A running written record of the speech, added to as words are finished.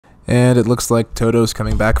And it looks like Toto's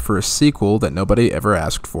coming back for a sequel that nobody ever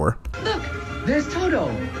asked for. Look, there's Toto.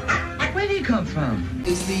 Where did he come from?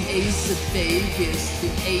 It's the Ace of Vegas, the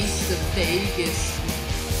Ace of Vegas.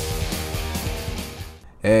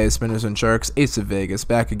 Hey, Spinners and Sharks, Ace of Vegas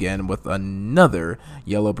back again with another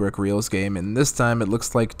Yellow Brick Reels game, and this time it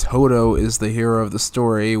looks like Toto is the hero of the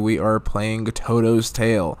story. We are playing Toto's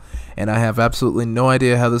Tale, and I have absolutely no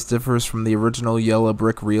idea how this differs from the original Yellow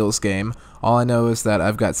Brick Reels game. All I know is that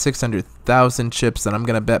I've got 600,000 chips that I'm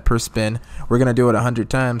going to bet per spin. We're going to do it 100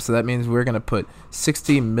 times, so that means we're going to put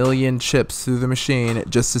 60 million chips through the machine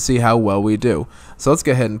just to see how well we do. So let's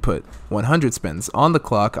go ahead and put 100 spins on the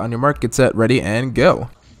clock. On your mark, get set, ready, and go.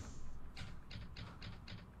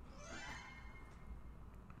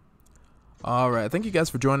 Alright, thank you guys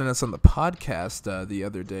for joining us on the podcast the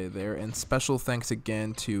other day there, and special thanks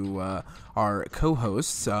again to our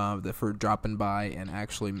co-hosts for dropping by and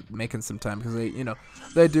actually making some time, because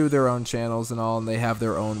they do their own channels and all, and they have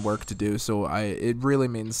their own work to do, so it really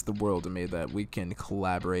means the world to me that we can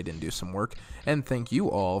collaborate and do some work. And thank you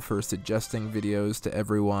all for suggesting videos to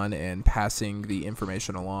everyone and passing the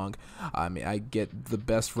information along. I mean, I get the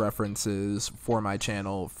best references for my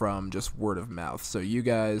channel from just word of mouth, so you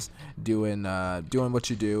guys doing what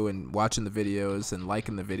you do and watching the videos and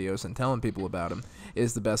liking the videos and telling people about them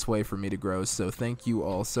is the best way for me to grow. So thank you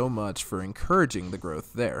all so much for encouraging the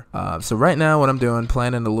growth there. So right now what I'm doing,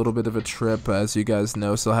 planning a little bit of a trip, as you guys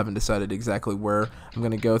know, still haven't decided exactly where I'm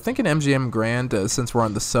gonna go. Thinking MGM Grand, since we're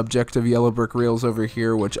on the subject of Yellow Brick Reels over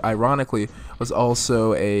here, which ironically was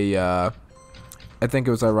also a I think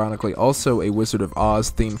it was ironically also a Wizard of Oz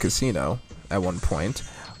themed casino at one point,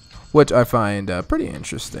 which I find pretty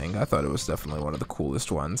interesting. I thought it was definitely one of the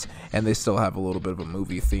coolest ones, and they still have a little bit of a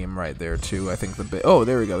movie theme right there too. I think oh,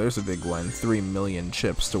 there we go, there's a big one, 3 million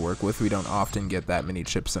chips to work with. We don't often get that many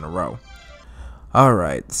chips in a row.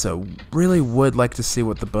 Alright, so really would like to see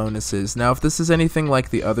what the bonus is. Now, if this is anything like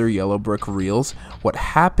the other Yellow Brick Reels, what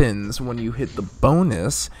happens when you hit the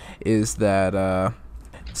bonus is that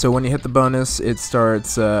so when you hit the bonus, it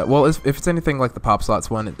starts, well, if it's anything like the Pop Slots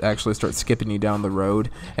one, it actually starts skipping you down the road,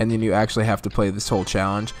 and then you actually have to play this whole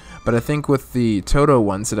challenge. But I think with the Toto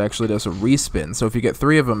ones, it actually does a respin. So if you get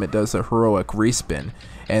 3 of them, it does a heroic respin.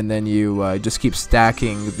 And then you just keep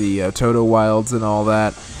stacking the Toto wilds and all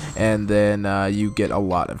that, and then you get a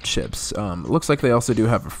lot of chips. It looks like they also do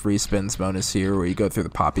have a free spins bonus here, where you go through the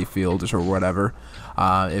poppy field or whatever.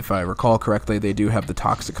 If I recall correctly, they do have the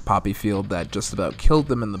toxic poppy field that just about killed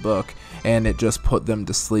them in the book, and it just put them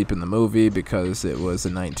to sleep in the movie because it was a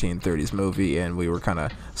 1930s movie, and we were kind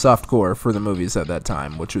of softcore for the movies at that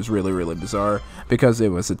time, which was really, really bizarre because it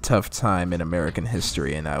was a tough time in American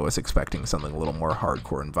history, and I was expecting something a little more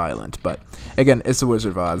hardcore and violent. But again, it's the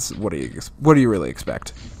Wizard of Oz. What do you really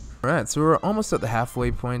expect? Alright, so we're almost at the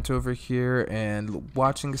halfway point over here, and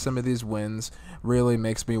watching some of these wins really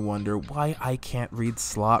makes me wonder why I can't read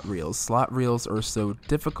slot reels. Slot reels are so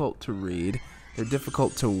difficult to read, they're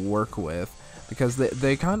difficult to work with, because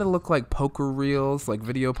they kind of look like poker reels, like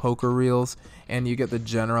video poker reels, and you get the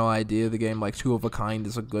general idea of the game, like 2 of a kind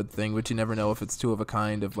is a good thing, but you never know if it's 2 of a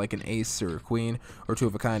kind of like an ace or a queen, or 2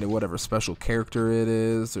 of a kind of whatever special character it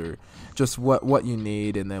is, or just what you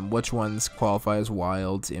need, and then which ones qualify as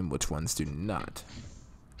wilds and which ones do not.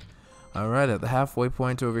 Alright, at the halfway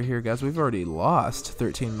point over here, guys, we've already lost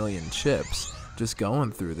 13 million chips just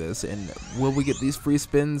going through this, and will we get these free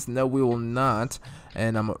spins? No, we will not,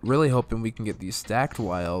 and I'm really hoping we can get these stacked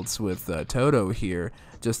wilds with Toto here,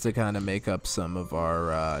 just to kind of make up some of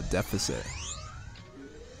our deficit.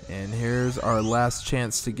 And here's our last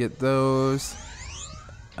chance to get those.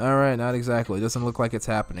 Alright, not exactly. Doesn't look like it's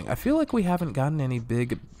happening. I feel like we haven't gotten any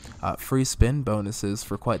big free spin bonuses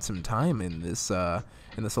for quite some time in this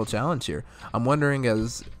whole challenge here. I'm wondering,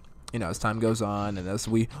 as time goes on and as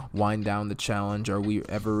we wind down the challenge, are we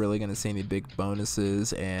ever really going to see any big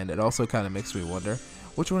bonuses? And it also kind of makes me wonder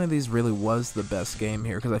which one of these really was the best game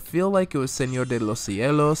here, because I feel like it was Señor de los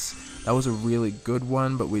Cielos. That was a really good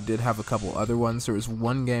one, but we did have a couple other ones. There was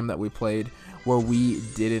one game that we played where we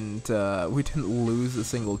didn't lose a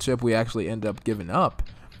single chip. We actually ended up giving up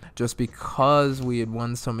just because we had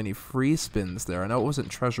won so many free spins there. I know it wasn't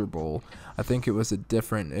Treasure Bowl. I think it was a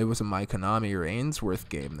My Konami or Ainsworth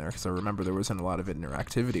game there, because I remember there wasn't a lot of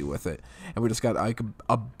interactivity with it, and we just got like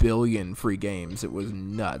a billion free games. It was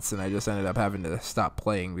nuts, and I just ended up having to stop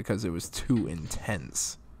playing because it was too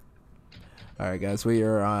intense. Alright guys,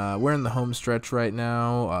 we're in the home stretch right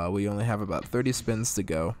now. We only have about 30 spins to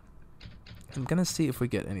go. I'm gonna see if we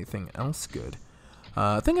get anything else good.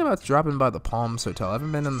 Thinking about dropping by the Palms Hotel. I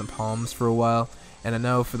haven't been in the Palms for a while, and I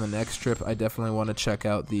know for the next trip I definitely want to check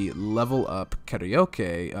out the Level Up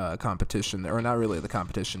karaoke competition, or not really the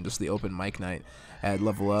competition, just the open mic night at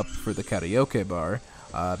Level Up for the karaoke bar.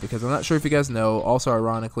 Because I'm not sure if you guys know, also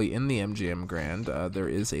ironically in the MGM Grand, there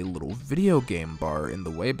is a little video game bar in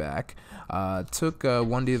the way back. Took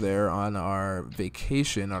Wendy there on our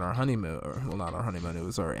vacation, on our honeymoon, or, well, not our honeymoon, it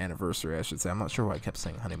was our anniversary, I should say. I'm not sure why I kept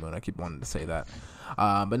saying honeymoon, I keep wanting to say that.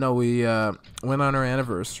 But no, we went on our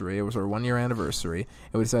anniversary. It was our 1-year anniversary,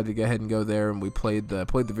 and we decided to go ahead and go there, and we played the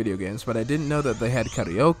video games. But I didn't know that they had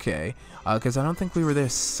karaoke, because I don't think we were there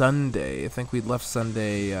Sunday. I think we left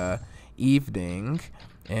Sunday evening.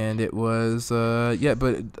 And it was, yeah,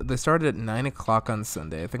 but they started at 9 o'clock on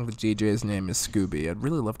Sunday. I think the DJ's name is Scooby. I'd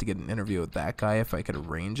really love to get an interview with that guy if I could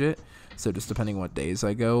arrange it. So just depending what days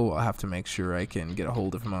I go, I'll have to make sure I can get a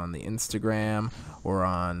hold of him on the Instagram or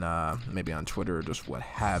on, maybe on Twitter or just what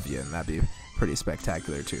have you. And that'd be pretty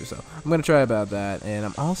spectacular too. So I'm going to try about that. And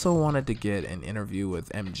I'm also wanted to get an interview with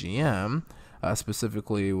MGM,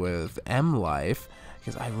 specifically with M Life,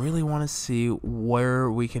 because I really want to see where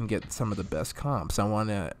we can get some of the best comps. I want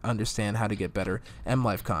to understand how to get better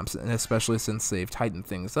M-Life comps, and especially since they've tightened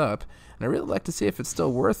things up. And I really like to see if it's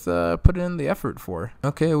still worth putting in the effort for.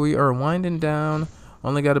 Okay, we are winding down.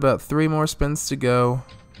 Only got about 3 more spins to go.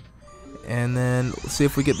 And then let's see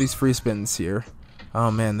if we get these free spins here. Oh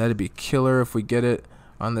man, that'd be killer if we get it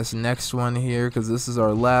on this next one here, because this is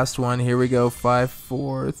our last one. Here we go. 5,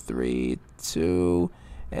 4, 3, 2...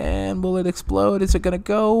 And will it explode? Is it gonna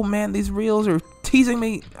go? Man, these reels are teasing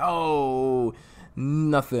me. Oh,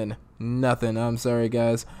 nothing. I'm sorry,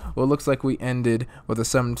 guys. Well, it looks like we ended with a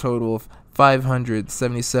sum total of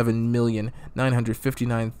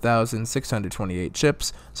 577,959,628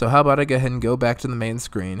 chips. So how about I go ahead and go back to the main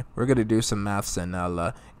screen? We're gonna do some maths and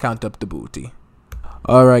I'll count up the booty.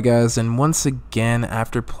 Alright guys, and once again,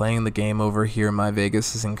 after playing the game over here,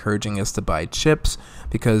 Myvegas is encouraging us to buy chips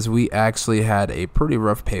because we actually had a pretty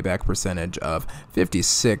rough payback percentage of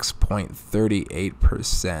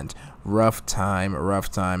 56.38%. Rough time,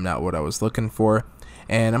 not what I was looking for.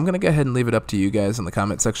 And I'm going to go ahead and leave it up to you guys in the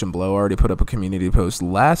comment section below. I already put up a community post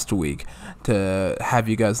last week to have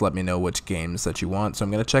you guys let me know which games that you want, so I'm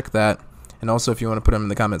going to check that. And also, if you want to put them in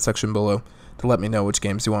the comment section below to let me know which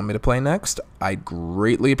games you want me to play next, I'd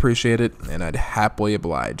greatly appreciate it, and I'd happily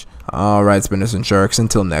oblige. Alright, spinners and sharks,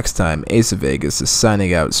 until next time, Ace of Vegas is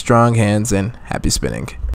signing out. Strong hands and happy spinning.